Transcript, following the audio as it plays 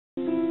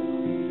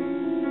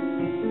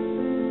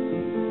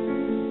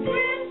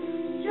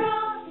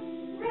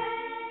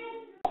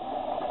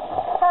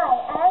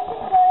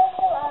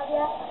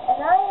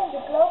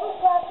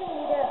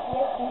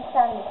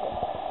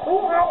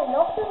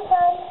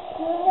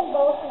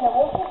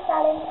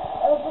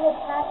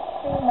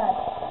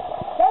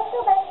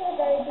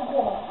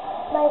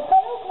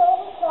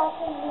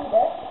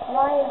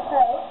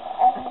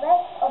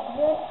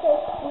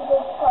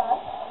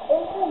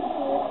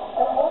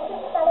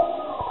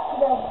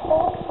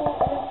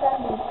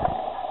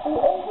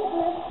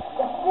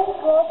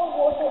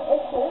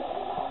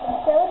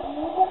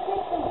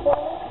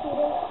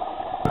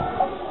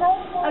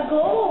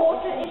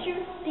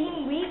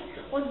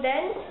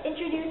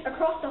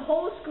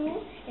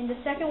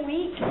second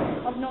week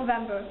of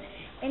November.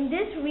 In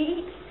this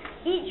week,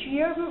 each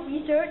year group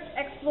researched,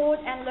 explored,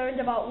 and learned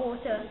about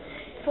water.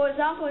 For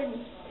example,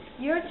 in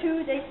year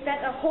 2, they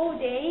spent a whole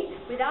day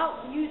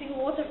without using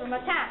water from a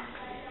tap.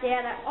 They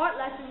had an art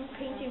lesson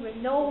painting with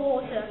no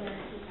water.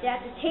 They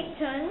had to take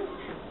turns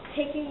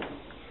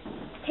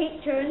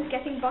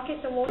getting buckets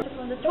of water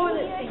from the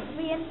toilet sink.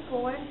 In years 3 and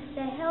 4,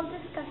 they held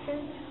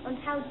discussions on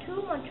how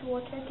too much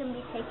water can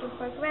be taken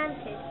for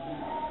granted.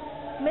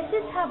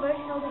 Mrs. Hubbard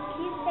held a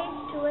Key Stage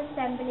 2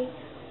 assembly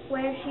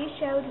where she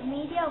showed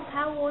media of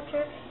how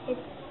water is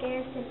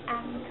scarce in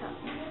Africa.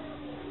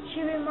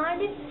 She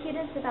reminded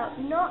students about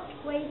not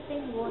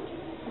wasting water.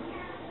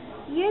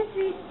 Year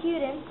 3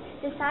 students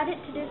decided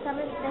to do some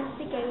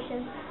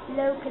investigations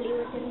locally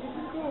within the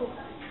school.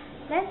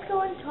 Let's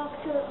go and talk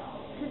to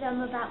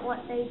them about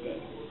what they did.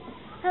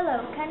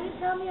 Hello, can you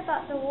tell me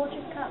about the water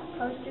cup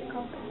poster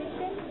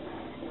competition?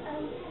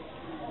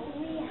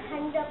 We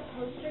hanged up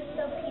posters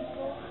so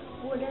people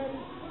wouldn't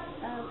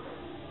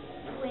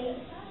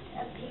waste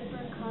a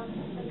paper cup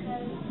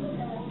because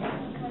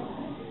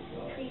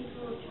trees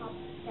will chop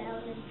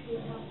down and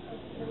trees will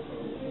chop down.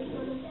 Here's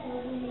one of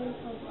the main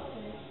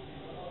posters.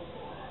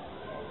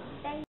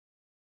 Thank you.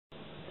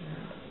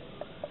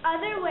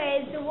 Other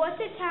ways the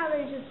water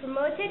challenge was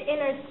promoted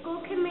in our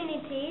school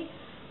community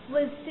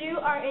was through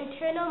our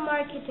internal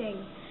marketing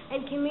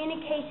and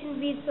communication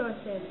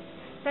resources,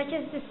 such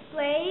as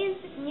displays,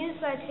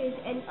 newsletters,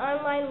 and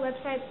online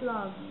website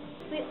blogs.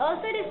 We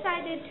also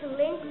decided to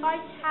link our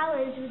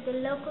challenge with the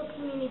local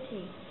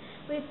community.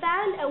 We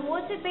found a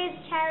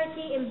water-based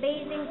charity in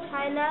Beijing,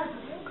 China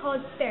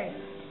called Thirst.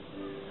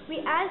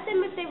 We asked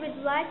them if they would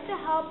like to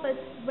help us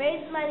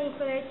raise money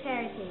for their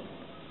charity.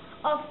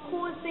 Of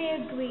course they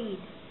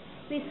agreed.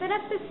 We set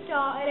up the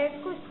stall at our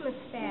Christmas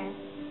fair.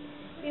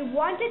 We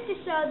wanted to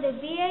show the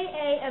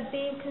VAA of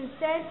being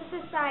concerned for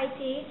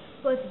society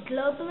both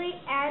globally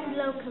and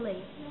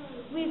locally.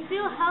 We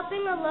feel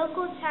helping a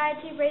local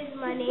charity raise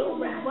money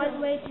was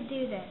one way to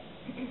do this.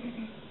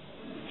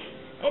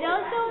 It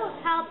also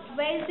helped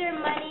raise their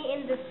money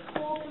in the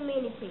school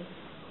community.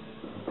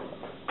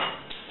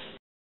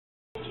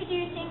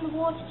 Introducing the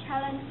Water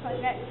Challenge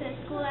project to the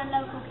school and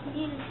local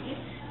community,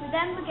 we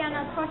then began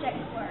our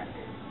project work.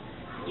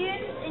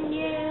 Students in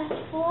years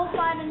 4, 5,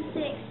 and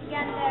 6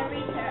 began their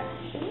research,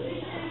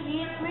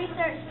 using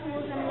research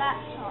tools and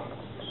laptops,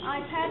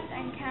 iPads,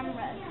 and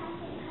cameras.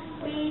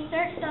 We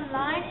searched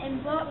online,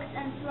 in books,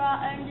 and through our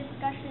own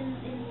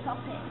discussions in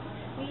topics.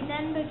 We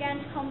then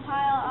began to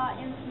compile our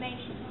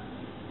information.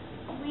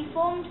 We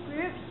formed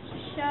groups to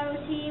show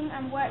team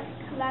and work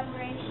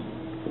collaboration.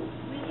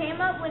 We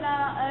came up with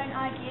our own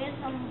ideas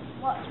on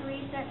what to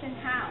research and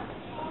how.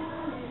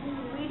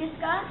 We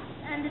discussed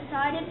and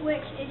decided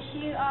which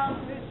issue our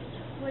groups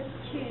would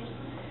choose.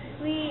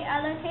 We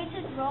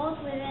allocated roles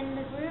within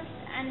the groups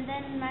and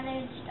then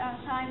managed our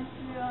time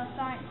through our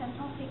science and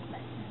topic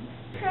lessons.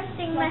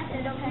 Interesting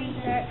method of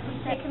research was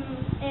taken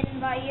in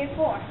by Year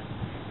 4.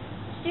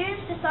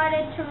 Students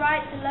decided to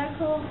write the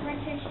local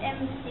British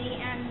Embassy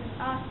and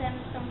ask them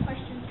some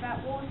questions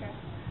about water.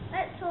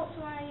 Let's talk to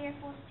one of Year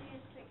 4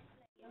 students to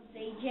explain. Of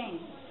Beijing.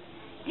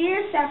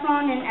 Dear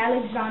Saffron and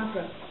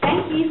Alexandra,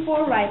 thank you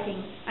for writing.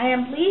 I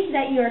am pleased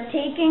that you are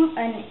taking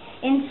an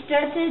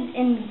interest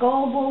in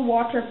global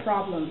water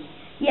problems.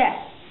 Yes,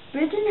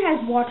 Britain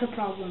has water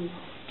problems,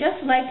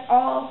 just like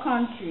all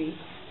countries.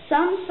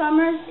 Some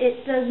summers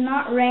it does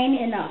not rain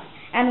enough,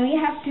 and we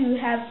have to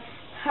have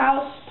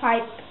house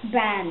pipe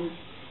bans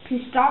to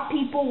stop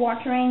people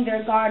watering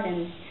their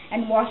gardens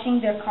and washing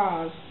their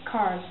cars,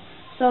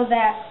 so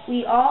that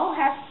we all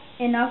have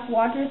enough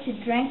water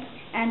to drink,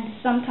 and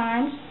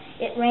sometimes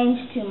it rains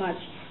too much,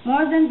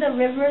 more than the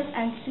rivers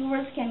and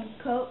sewers can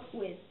cope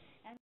with.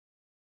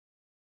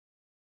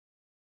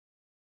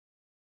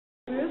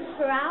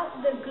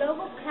 Throughout the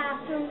Global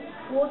Classroom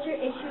Water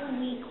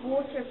Issue Week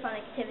water fun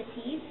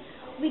activities,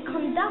 we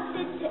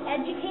conducted to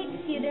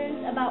educate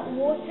students about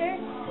water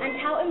and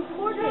how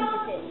important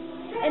it is.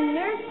 In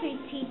nursery,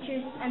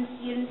 teachers and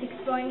students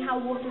exploring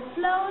how water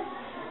flows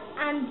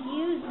and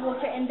use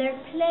water in their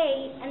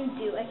play and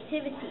do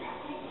activities.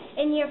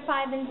 In Year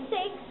 5 and 6,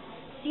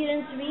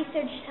 students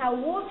researched how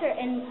water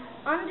is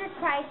under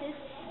crisis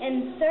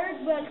in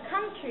third world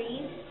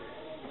countries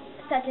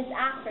such as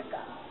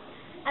Africa.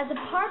 As a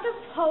part of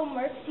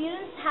homework,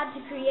 students had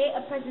to create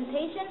a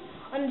presentation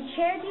on a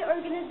charity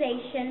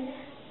organization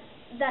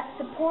that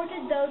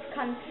supported those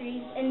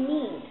countries in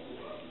need.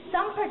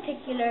 Some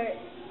particular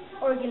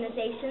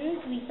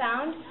organizations we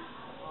found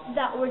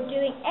that were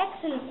doing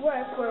excellent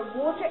work were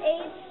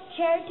WaterAid,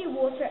 Charity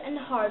Water, and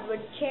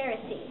Hardwood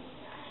Charity.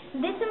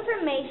 This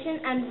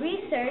information and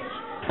research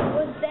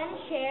was then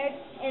shared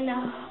in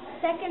a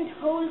second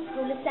whole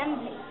school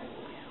assembly,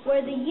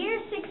 where the Year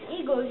 6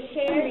 Eagles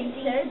shared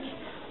research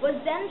was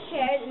then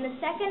shared in the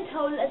second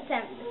whole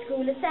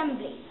school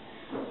assembly,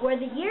 where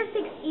the Year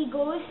 6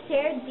 Eagles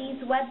shared these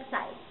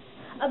websites.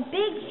 A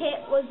big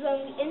hit was when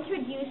we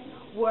introduced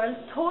World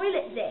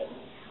Toilet Day.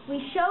 We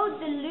showed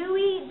the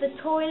Louis the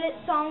Toilet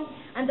song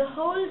and the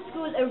whole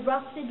school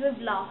erupted with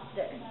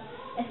laughter.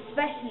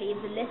 especially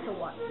the little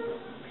ones.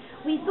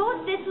 We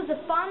thought this was a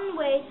fun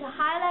way to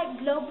highlight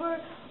global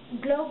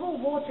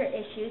water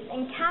issues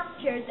and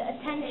capture the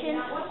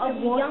attention of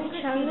The water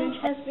younger challenge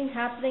students. has been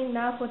happening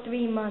now for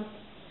 3 months.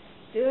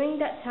 During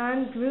that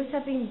time, groups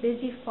have been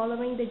busy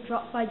following the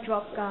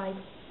drop-by-drop guide.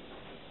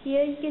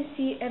 Here you can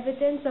see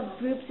evidence of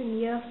groups in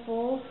year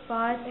 4,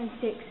 5 and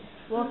 6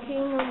 working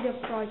on their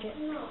project.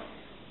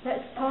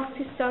 Let's talk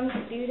to some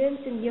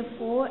students in year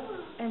 4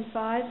 and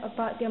 5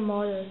 about their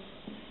models.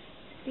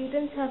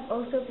 Students have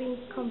also been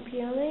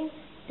compiling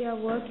their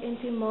work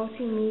into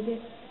multimedia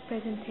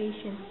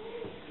presentation.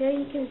 Here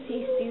you can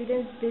see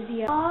students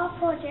busy. Our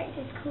project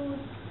is called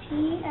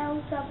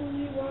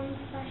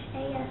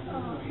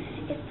TLW1/AFR.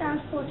 It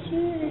stands for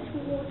Too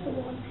Little Water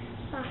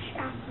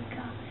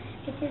 1/Africa.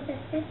 It is a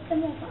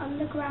system of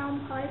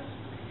underground pipes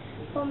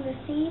from the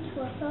sea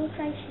to a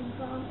filtration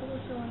plant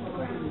also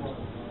underground.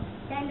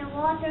 Then the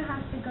water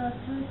has to go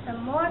through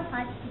some more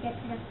pipes to get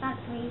to the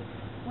factory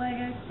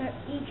where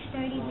each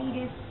 30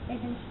 liters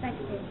is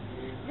inspected.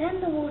 Then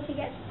the water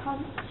gets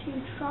pumped to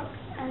trucks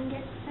and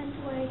gets sent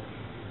away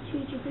to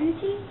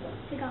Djibouti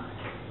to Ghana.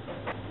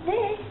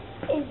 This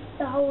is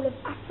the whole of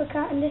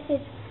Africa and this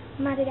is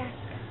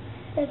Madagascar.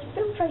 There's a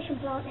filtration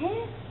plant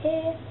here,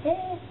 here,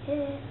 here,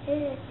 here,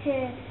 here,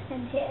 here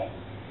and here.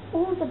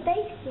 All the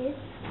bases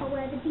are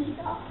where the bees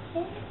are.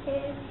 Here,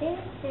 here, here,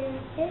 here,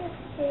 here,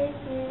 here,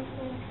 here,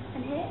 here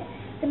and here.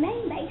 The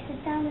main base is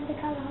down in the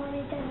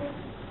Kalahari Desert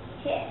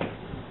here.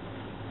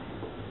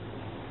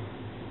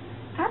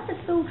 At the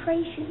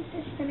filtration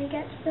system it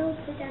gets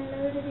filtered and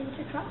loaded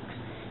into trucks.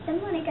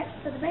 Then when it gets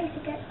to the base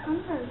it gets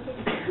unloaded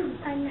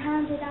and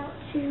handed out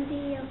to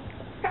the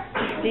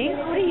Steve,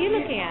 what are you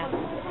looking at?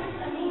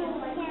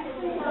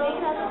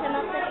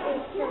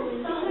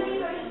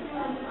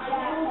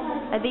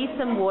 Are these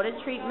some water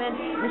treatment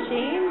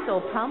machines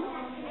or pumps?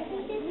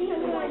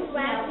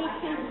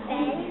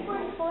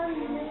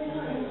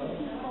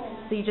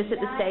 So you're just at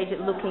the stage of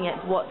looking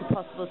at what the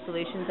possible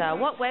solutions are.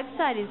 What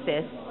website is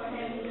this?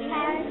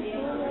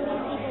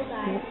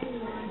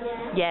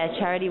 Yeah,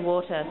 Charity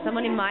Water.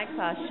 Someone in my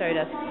class showed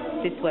us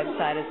this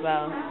website as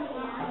well.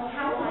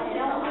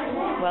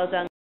 Well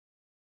done.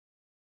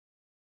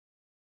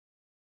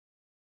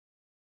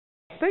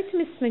 I spoke to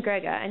Miss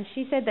McGregor and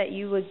she said that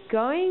you were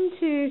going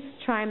to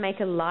try and make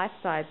a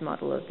life-size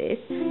model of this,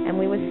 and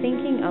we were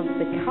thinking of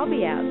the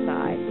cubby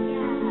outside.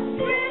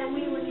 And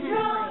we were kind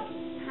of like,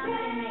 how are we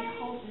going to make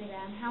holes in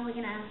them? How are we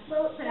going to put a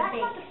big... That's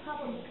not the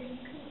problem because we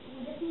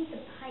just need the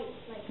pipe,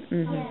 like,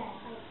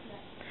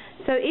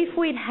 So if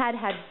we'd had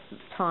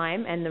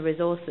time and the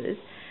resources,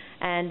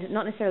 and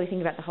not necessarily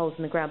thinking about the holes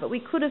in the ground, but we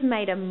could have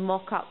made a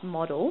mock-up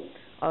model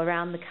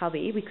around the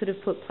cubby. We could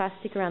have put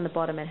plastic around the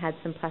bottom and had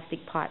some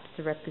plastic pipes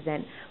to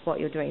represent what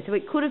you're doing. So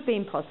it could have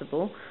been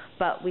possible,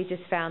 but we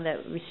just found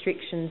that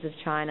restrictions of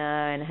China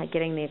and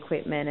getting the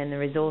equipment and the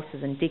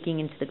resources and digging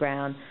into the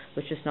ground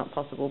was just not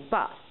possible.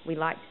 But we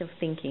liked your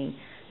thinking,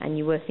 and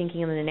you were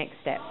thinking on the next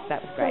steps.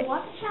 That was great. The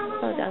water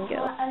challenge Well done,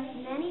 girl. has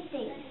many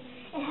things.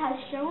 It has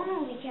shown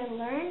that we can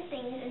learn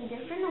things in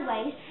different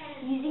ways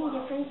using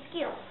different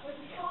skills.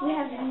 We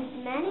have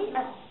used many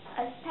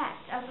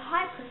aspects of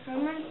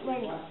high-performance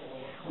learning.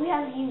 We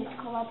have used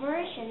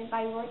collaboration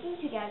by working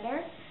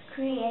together,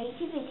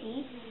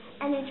 creativity,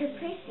 and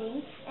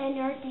interpreting and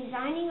our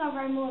designing of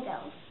our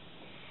models.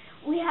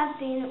 We have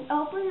been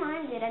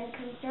open-minded and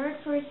concerned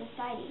for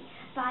society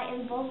by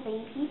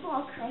involving people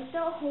across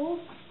the whole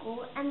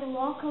school and the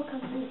local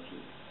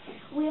community.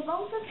 We have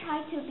also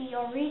tried to be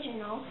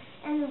original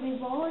and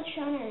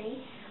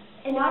revolutionary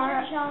in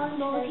our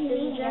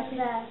multimedia. Just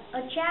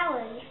a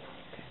challenge,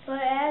 but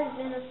it has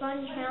been a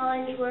fun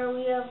challenge where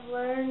we have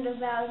learned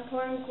about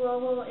important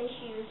global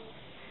issues,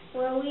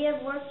 where we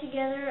have worked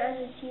together as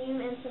a team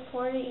and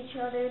supported each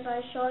other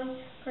by showing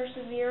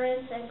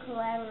perseverance and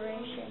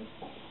collaboration.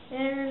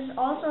 It has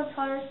also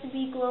taught us to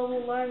be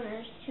global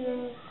learners, to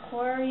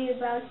inquire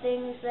about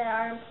things that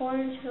are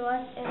important to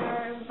us in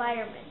our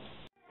environment.